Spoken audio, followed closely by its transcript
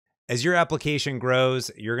As your application grows,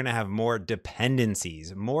 you're going to have more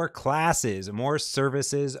dependencies, more classes, more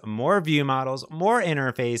services, more view models, more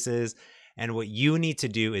interfaces. And what you need to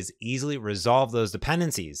do is easily resolve those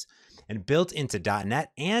dependencies. And built into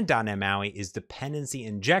 .NET and .NET MAUI is dependency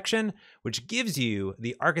injection, which gives you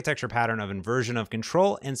the architecture pattern of inversion of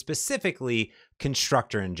control and specifically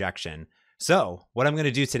constructor injection. So what I'm going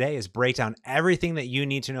to do today is break down everything that you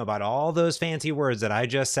need to know about all those fancy words that I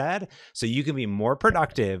just said so you can be more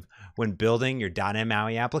productive when building your .NET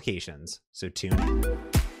MAUI applications. So tune in.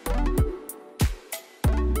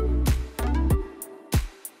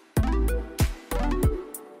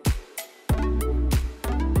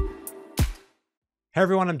 Hey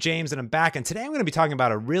everyone, I'm James and I'm back, and today I'm going to be talking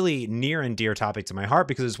about a really near and dear topic to my heart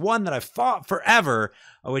because it's one that I've fought forever,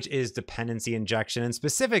 which is dependency injection, and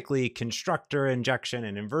specifically constructor injection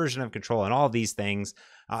and inversion of control and all these things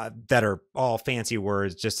that are all fancy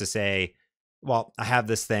words just to say, well, I have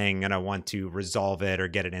this thing and I want to resolve it or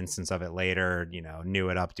get an instance of it later, new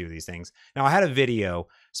it up, do these things. Now, I had a video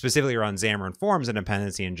specifically around Xamarin Forms and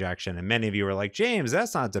dependency injection, and many of you were like, James,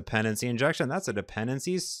 that's not dependency injection, that's a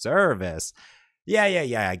dependency service. Yeah,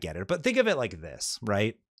 I get it. But think of it like this,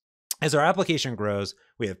 right? As our application grows,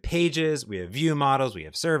 we have pages, we have view models, we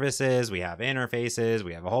have services, we have interfaces,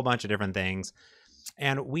 we have a whole bunch of different things,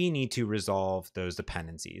 and we need to resolve those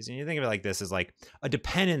dependencies. And you think of it like this, as like a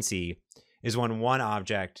dependency is when one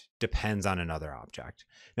object depends on another object.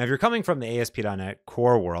 Now, if you're coming from the ASP.NET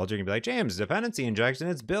core world, you're gonna be like, James, dependency injection,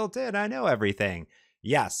 it's built in, I know everything.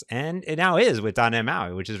 Yes, and it now is with .NET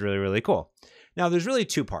MAUI, which is really, really cool. Now, there's really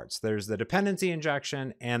two parts. There's the dependency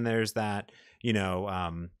injection, and there's that,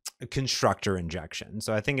 constructor injection.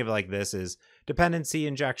 So I think of it like this: is dependency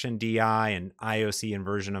injection, DI, and IOC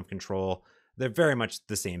inversion of control. They're very much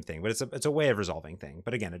the same thing, but it's a way of resolving things.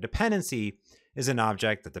 But again, a dependency is an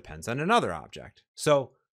object that depends on another object.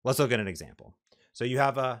 So let's look at an example. So you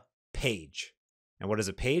have a page, and what does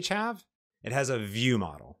a page have? It has a view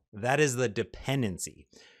model. That is the dependency.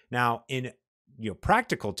 Now, in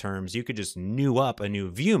practical terms, you could just new up a new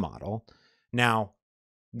view model. Now,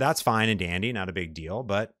 that's fine and dandy, not a big deal.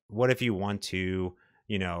 But what if you want to,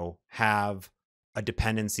 have a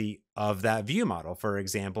dependency of that view model? For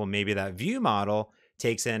example, maybe that view model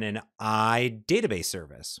takes in an I database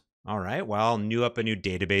service. All right, well, new up a new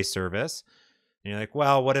database service. And you're like,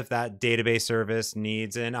 well, what if that database service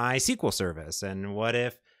needs an iSQL service? And what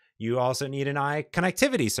if you also need an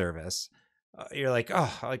iConnectivity service? You're like,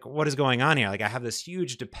 oh, like what is going on here? Like I have this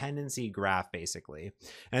huge dependency graph basically.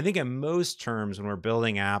 And I think in most terms, when we're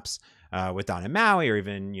building apps with .NET MAUI or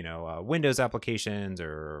even, Windows applications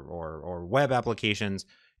or web applications,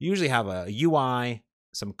 you usually have a UI,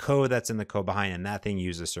 some code that's in the code behind, and that thing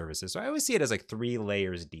uses services. So I always see it as like 3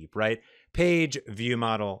 layers deep, right? Page, view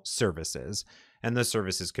model, services. And those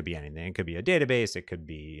services could be anything. It could be a database. It could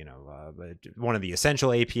be, one of the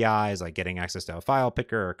essential APIs, like getting access to a file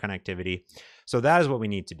picker or connectivity. So that is what we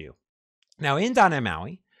need to do. Now in .NET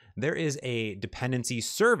MAUI, there is a dependency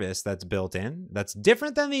service that's built in that's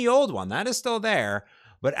different than the old one. That is still there,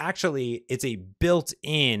 but actually it's a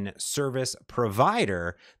built-in service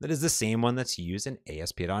provider that is the same one that's used in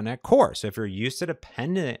ASP.NET Core. So if you're used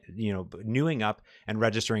to newing up and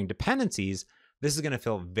registering dependencies, this is going to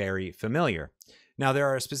feel very familiar. Now, there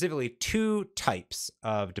are specifically 2 types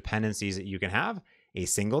of dependencies that you can have: a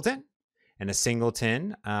singleton. And a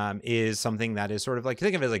singleton is something that is sort of like,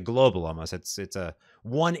 think of it as like global almost. It's a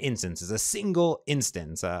one instance, it's a single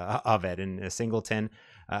instance of it. And a singleton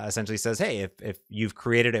essentially says, hey, if you've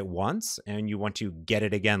created it once and you want to get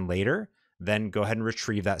it again later, then go ahead and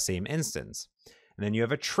retrieve that same instance. And then you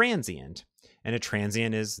have a transient. And a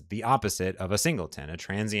transient is the opposite of a singleton. A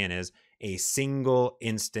transient is a single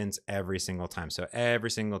instance every single time. So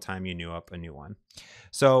every single time you new up a new one.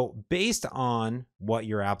 So based on what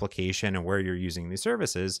your application and where you're using these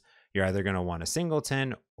services, you're either going to want a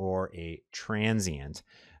singleton or a transient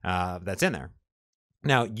that's in there.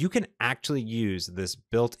 Now, you can actually use this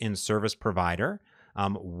built-in service provider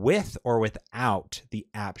with or without the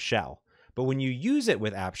app shell. But when you use it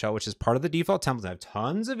with app shell, which is part of the default template, I have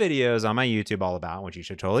tons of videos on my YouTube all about, which you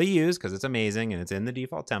should totally use because it's amazing and it's in the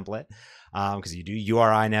default template because you do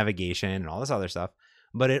URI navigation and all this other stuff.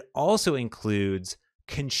 But it also includes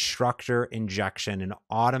constructor injection and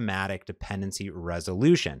automatic dependency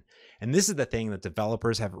resolution. And this is the thing that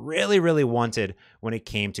developers have really, really wanted when it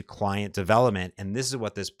came to client development. And this is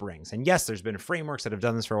what this brings. And yes, there's been frameworks that have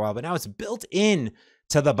done this for a while, but now it's built in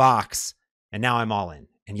to the box. And now I'm all in.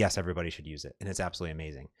 And yes, everybody should use it. And it's absolutely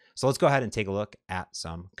amazing. So let's go ahead and take a look at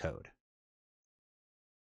some code.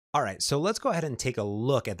 All right, so let's go ahead and take a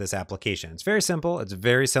look at this application. It's very simple. It's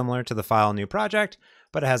very similar to the file new project,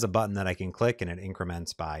 but it has a button that I can click and it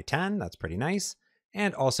increments by 10. That's pretty nice.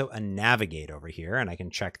 And also a navigate over here, and I can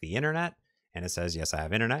check the internet, and it says, yes, I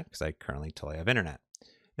have internet because I currently totally have internet.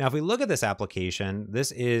 Now, if we look at this application,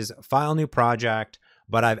 this is file new project,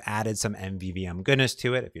 but I've added some MVVM goodness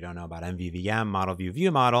to it. If you don't know about MVVM, model view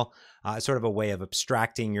view model, it's sort of a way of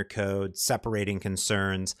abstracting your code, separating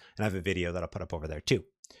concerns, and I have a video that I'll put up over there too.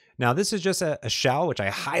 Now, this is just a shell, which I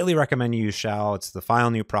highly recommend you use shell. It's the file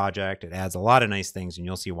new project. It adds a lot of nice things, and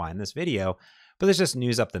you'll see why in this video, but this just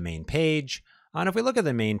news up the main page. And if we look at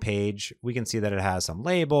the main page, we can see that it has some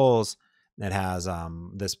labels. It has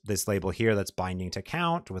this label here that's binding to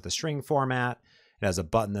count with a string format. It has a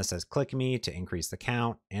button that says click me to increase the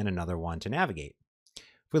count and another one to navigate.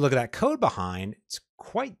 If we look at that code behind, it's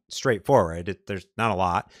quite straightforward. There's not a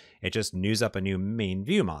lot. It just news up a new main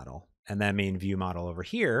view model. And that main view model over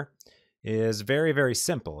here is very, very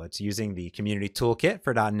simple. It's using the community toolkit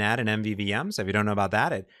for .NET and MVVM. So if you don't know about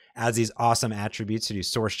that, it adds these awesome attributes to do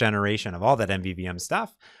source generation of all that MVVM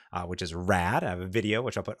stuff, which is rad. I have a video,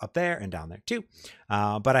 which I'll put up there and down there too.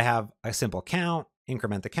 But I have a simple count,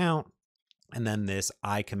 increment the count, and then this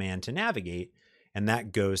ICommand to navigate, and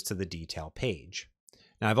that goes to the detail page.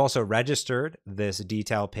 Now I've also registered this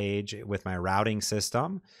detail page with my routing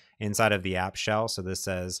system inside of the app shell. So this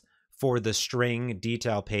says, for the string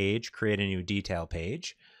detail page, create a new detail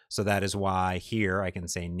page. So that is why here I can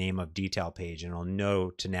say name of detail page and it'll know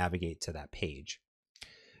to navigate to that page.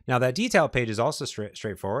 Now that detail page is also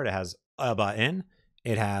straightforward. It has a button,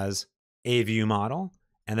 it has a view model,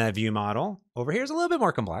 and that view model over here is a little bit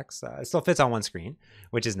more complex. It still fits on one screen,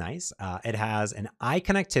 which is nice. It has an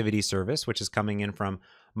iConnectivity service, which is coming in from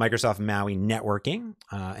Microsoft MAUI networking,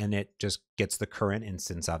 and it just gets the current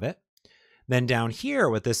instance of it. Then down here,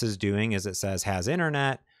 what this is doing is it says has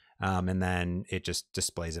internet, and then it just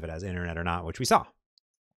displays if it has internet or not, which we saw.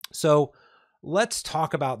 So let's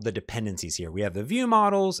talk about the dependencies here. We have the view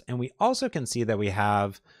models, and we also can see that we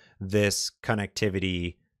have this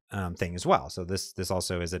connectivity thing as well. So this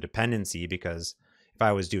also is a dependency because if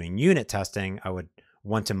I was doing unit testing, I would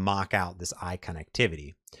want to mock out this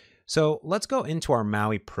iConnectivity. So let's go into our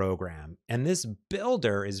MAUI program. And this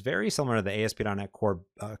builder is very similar to the ASP.NET Core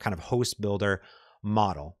kind of host builder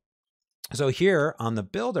model. So here on the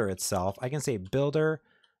builder itself, I can say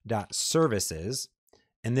builder.services,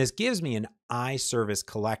 and this gives me an iService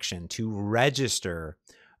collection to register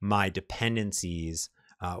my dependencies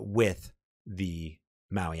with the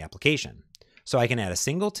MAUI application. So I can add a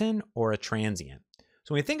singleton or a transient.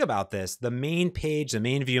 So when we think about this, the main page, the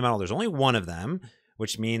main view model, there's only one of them,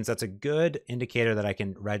 which means that's a good indicator that I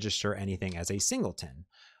can register anything as a singleton.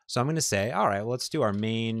 So I'm going to say, all right, well, let's do our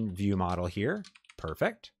main view model here.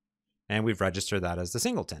 Perfect. And we've registered that as the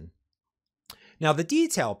singleton. Now the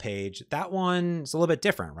detail page, that one's a little bit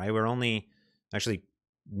different, right? We're only actually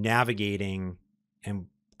navigating and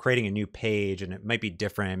creating a new page, and it might be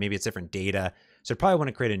different. Maybe it's different data. So I probably want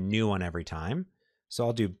to create a new one every time. So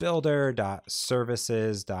I'll do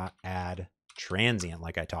builder.services.add transient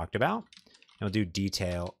like I talked about. And we'll do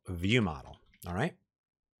detail view model. All right.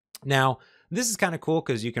 Now, this is kind of cool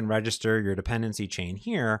because you can register your dependency chain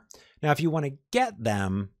here. Now, if you want to get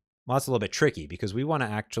them, well, that's a little bit tricky because we want to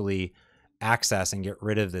actually access and get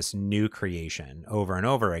rid of this new creation over and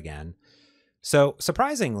over again. So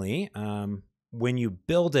surprisingly, when you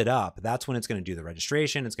build it up, that's when it's going to do the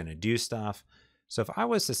registration. It's going to do stuff. So if I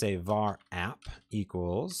was to say var app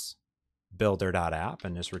equals builder.app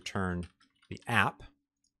and just return the app,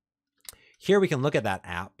 here we can look at that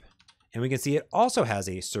app and we can see it also has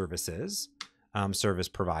a services service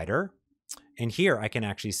provider. And here I can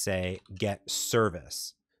actually say get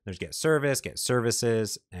service. There's get service, get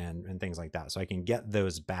services, and things like that. So I can get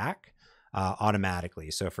those back automatically.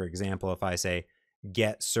 So for example, if I say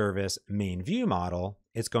get service main view model,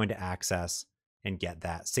 it's going to access and get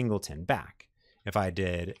that singleton back. If I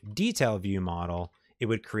did detail view model, it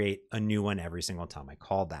would create a new one every single time I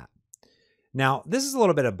called that. Now, this is a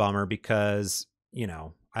little bit of a bummer because, you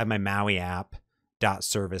know, I have my MAUI app dot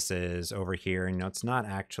services over here, and it's not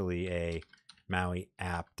actually a MAUI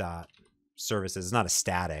app dot services. It's not a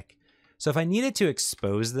static. So if I needed to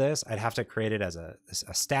expose this, I'd have to create it as a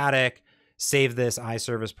static, save this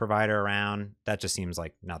iService provider around. That just seems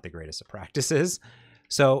like not the greatest of practices.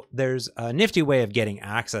 So there's a nifty way of getting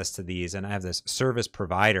access to these, and I have this service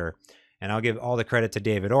provider. And I'll give all the credit to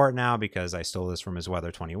David Ort now because I stole this from his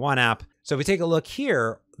Weather 21 app. So if we take a look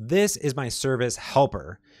here, this is my service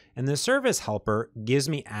helper. And the service helper gives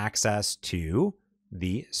me access to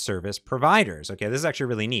the service providers. Okay, this is actually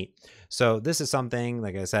really neat. So this is something,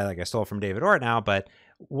 like I said, like I stole from David Ort now, but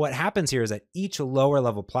what happens here is that each lower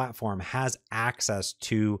level platform has access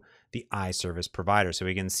to the iService provider. So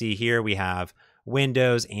we can see here we have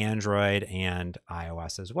Windows, Android, and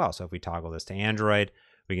iOS as well. So if we toggle this to Android,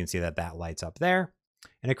 we can see that that lights up there.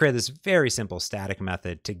 And I create this very simple static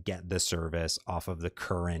method to get the service off of the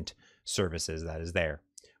current services that is there,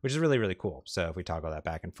 which is really, really cool. So if we toggle that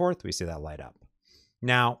back and forth, we see that light up.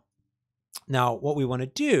 Now what we want to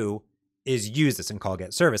do is use this and call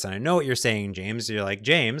get service. And I know what you're saying, James. You're like,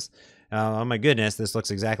 James, oh my goodness, this looks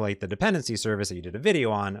exactly like the dependency service that you did a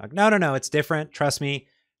video on. Like, no, it's different. Trust me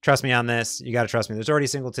on this. You got to trust me. There's already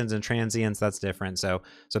singletons and transients. That's different. So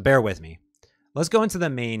bear with me. Let's go into the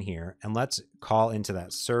main here and let's call into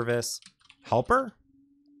that service helper,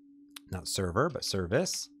 not server, but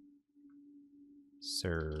service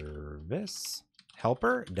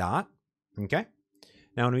helper dot. Okay.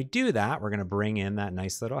 Now, when we do that, we're going to bring in that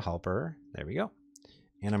nice little helper. There we go.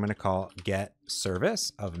 And I'm going to call get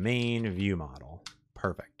service of main view model.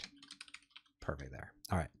 Perfect. Perfect there.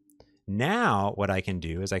 All right. Now, what I can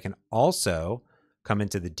do is I can also come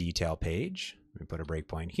into the detail page. Let me put a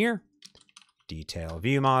breakpoint here. Detail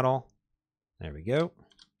view model. There we go.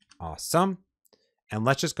 Awesome. And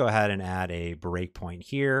let's just go ahead and add a breakpoint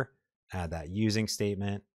here. Add that using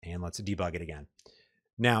statement, and let's debug it again.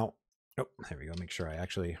 Now, oh, there we go. Make sure I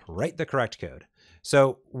actually write the correct code.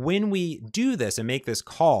 So when we do this and make this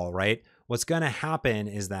call, right, what's going to happen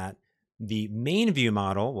is that the main view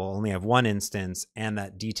model will only have one instance, and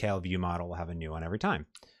that detail view model will have a new one every time.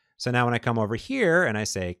 So now when I come over here and I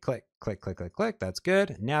say click, click, click, click, click, that's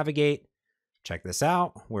good. Navigate. Check this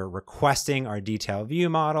out. We're requesting our detail view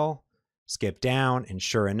model. Skip down, and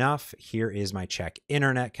sure enough, here is my check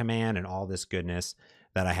internet command and all this goodness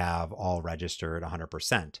that I have all registered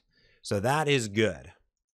 100%. So that is good.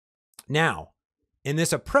 Now, in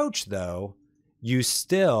this approach though, you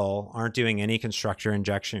still aren't doing any constructor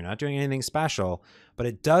injection. You're not doing anything special, but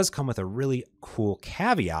it does come with a really cool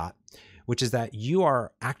caveat, which is that you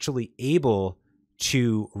are actually able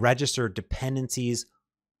to register dependencies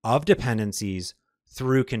of dependencies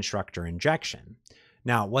through constructor injection.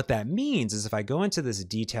 Now, what that means is if I go into this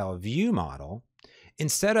detail view model,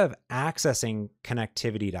 instead of accessing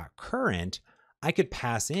connectivity.current, I could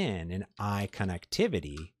pass in an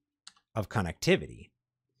IConnectivity of connectivity.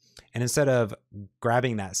 And instead of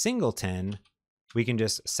grabbing that singleton, we can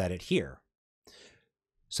just set it here.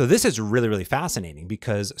 So this is really, really fascinating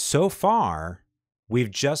because so far, we've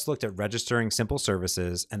just looked at registering simple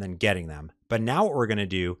services and then getting them. But now what we're going to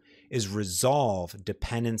do is resolve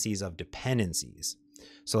dependencies of dependencies.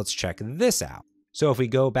 So let's check this out. So if we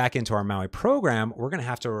go back into our Maui program, we're going to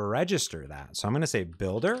have to register that. So I'm going to say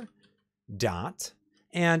builder dot,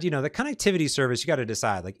 and the connectivity service, you got to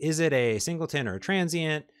decide, like, is it a singleton or a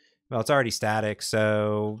transient? Well, it's already static.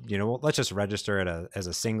 So, let's just register it as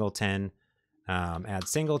a singleton, add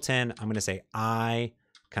singleton. I'm going to say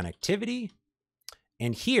IConnectivity.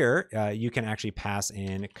 And here you can actually pass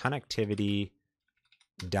in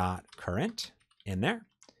connectivity.current in there.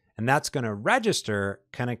 And that's going to register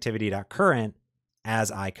connectivity.current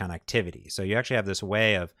as IConnectivity. So you actually have this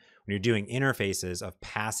way of, when you're doing interfaces, of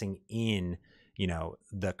passing in,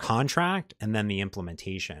 the contract and then the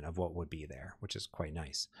implementation of what would be there, which is quite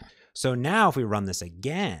nice. So now if we run this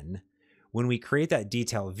again, when we create that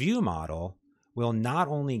detail view model, we'll not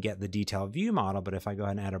only get the detail view model, but if I go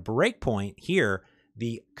ahead and add a breakpoint here,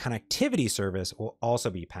 the connectivity service will also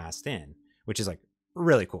be passed in, which is like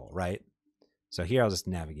really cool, right? So here I'll just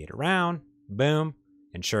navigate around, boom,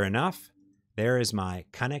 and sure enough, there is my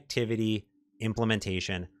connectivity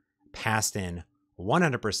implementation passed in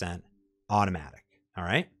 100% automatic. All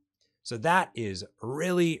right. So that is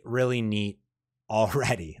really, really neat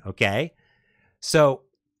already. Okay. So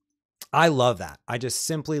I love that. I just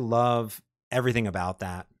simply love everything about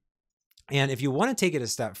that. And if you want to take it a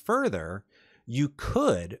step further, you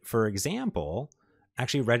could, for example,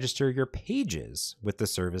 actually register your pages with the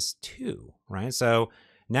service too, right? So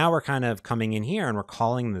now we're kind of coming in here and we're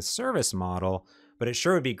calling the service model, but it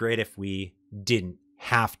sure would be great if we didn't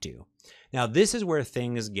have to. Now, this is where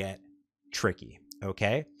things get tricky,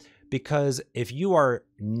 okay? Because if you are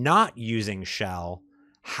not using shell,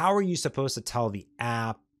 how are you supposed to tell the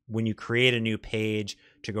app when you create a new page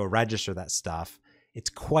to go register that stuff? It's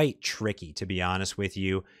quite tricky, to be honest with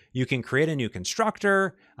you. You can create a new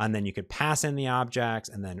constructor and then you could pass in the objects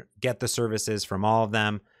and then get the services from all of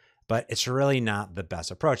them, but it's really not the best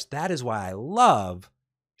approach. That is why I love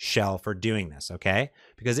shell for doing this, okay?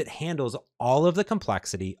 Because it handles all of the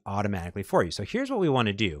complexity automatically for you. So here's what we want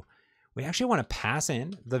to do. We actually want to pass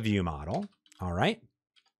in the view model, all right?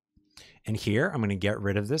 And here I'm going to get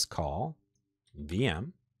rid of this call,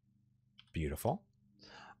 VM, beautiful.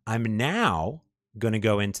 I'm now going to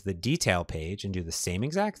go into the detail page and do the same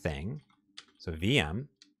exact thing. So VM,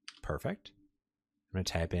 perfect. I'm going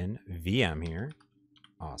to type in VM here.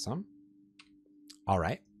 Awesome. All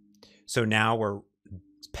right. So now we're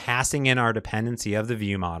passing in our dependency of the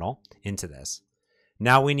view model into this.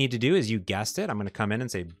 Now what we need to do is, you guessed it, I'm going to come in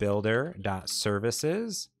and say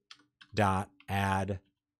builder.services.add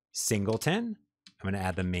singleton. I'm going to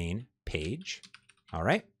add the main page. All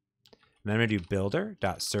right. And then I'm going to do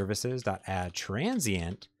builder.services.add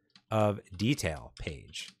transient of detail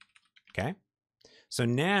page. Okay. So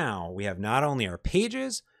now we have not only our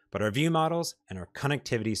pages, but our view models and our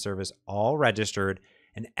connectivity service all registered,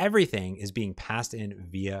 and everything is being passed in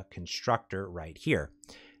via Constructor right here.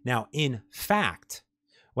 Now, in fact,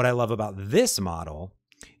 what I love about this model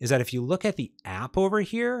is that if you look at the app over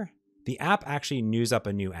here, the app actually news up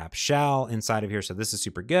a new app shell inside of here. So this is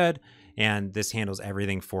super good. And this handles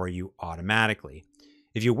everything for you automatically.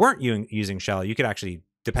 If you weren't using shell, you could actually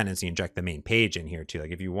dependency inject the main page in here too.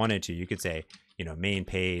 Like if you wanted to, you could say, main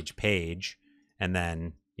page, and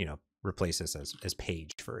then, replace this as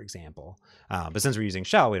page, for example. But since we're using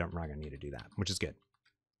shell, we're not going to need to do that, which is good.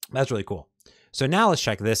 That's really cool. So now let's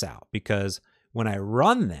check this out, because when I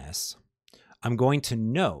run this, I'm going to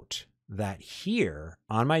note that here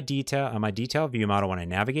on my detail view model, when I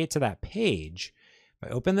navigate to that page, if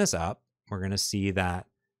I open this up, we're going to see that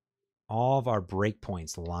all of our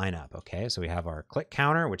breakpoints line up. Okay, so we have our click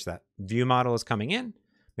counter, which that view model is coming in. I'm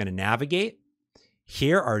going to navigate.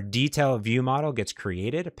 Here, our detail view model gets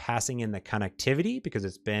created, passing in the connectivity because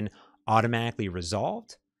it's been automatically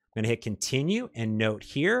resolved. I'm going to hit continue and note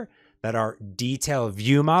here that our detail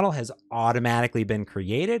view model has automatically been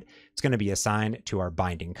created. It's going to be assigned to our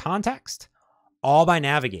binding context, all by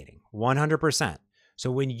navigating 100%.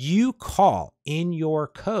 So when you call in your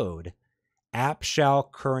code app shell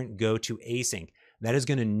current go to async, that is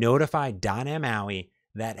going to notify .NET MAUI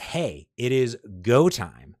that, hey, it is go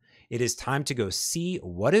time. It is time to go see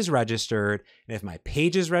what is registered. And if my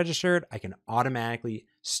page is registered, I can automatically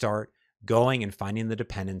start going and finding the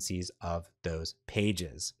dependencies of those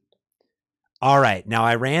pages. All right, now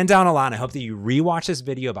I ran down a lot, and I hope that you rewatch this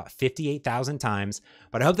video about 58,000 times,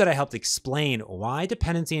 but I hope that I helped explain why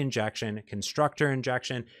dependency injection, constructor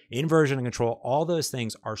injection, inversion of control, all those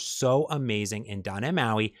things are so amazing in .NET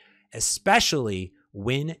MAUI, especially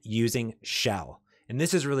when using shell. And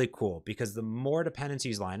this is really cool because the more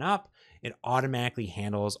dependencies line up, it automatically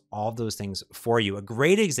handles all of those things for you. A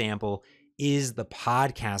great example is the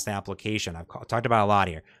podcast application. I've talked about a lot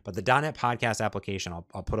here, but the .NET podcast application,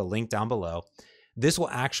 I'll put a link down below. This will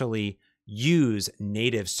actually use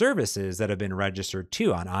native services that have been registered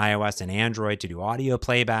too on iOS and Android to do audio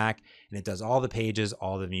playback, and it does all the pages,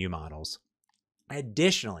 all the view models.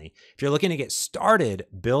 Additionally, if you're looking to get started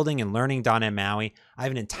building and learning .NET MAUI, I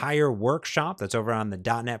have an entire workshop that's over on the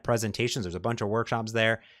 .NET presentations. There's a bunch of workshops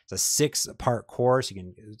there. It's a 6-part course. You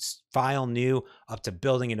can file new up to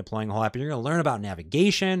building and deploying a whole app. And you're going to learn about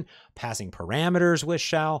navigation, passing parameters with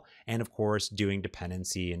shell, and of course, doing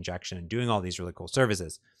dependency injection and doing all these really cool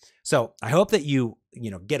services. So I hope that you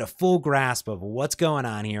get a full grasp of what's going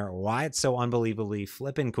on here, why it's so unbelievably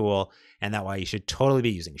flippin' cool, and that why you should totally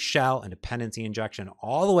be using shell and dependency injection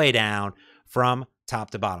all the way down from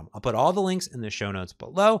top to bottom. I'll put all the links in the show notes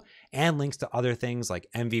below and links to other things like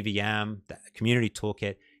MVVM, the community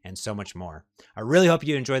toolkit, and so much more. I really hope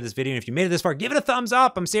you enjoyed this video. And if you made it this far, give it a thumbs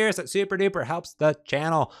up. I'm serious. That super duper helps the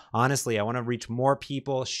channel. Honestly, I want to reach more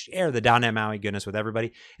people, share the .NET MAUI goodness with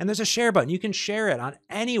everybody. And there's a share button. You can share it on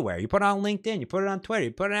anywhere. You put it on LinkedIn, you put it on Twitter,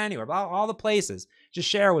 you put it anywhere, all the places. Just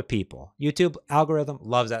share it with people. YouTube algorithm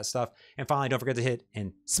loves that stuff. And finally, don't forget to hit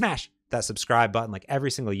and smash that subscribe button like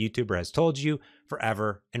every single YouTuber has told you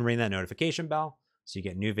forever, and ring that notification bell so you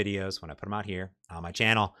get new videos when I put them out here on my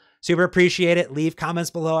channel. Super appreciate it. Leave comments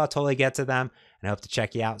below. I'll totally get to them, and I hope to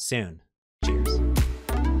check you out soon.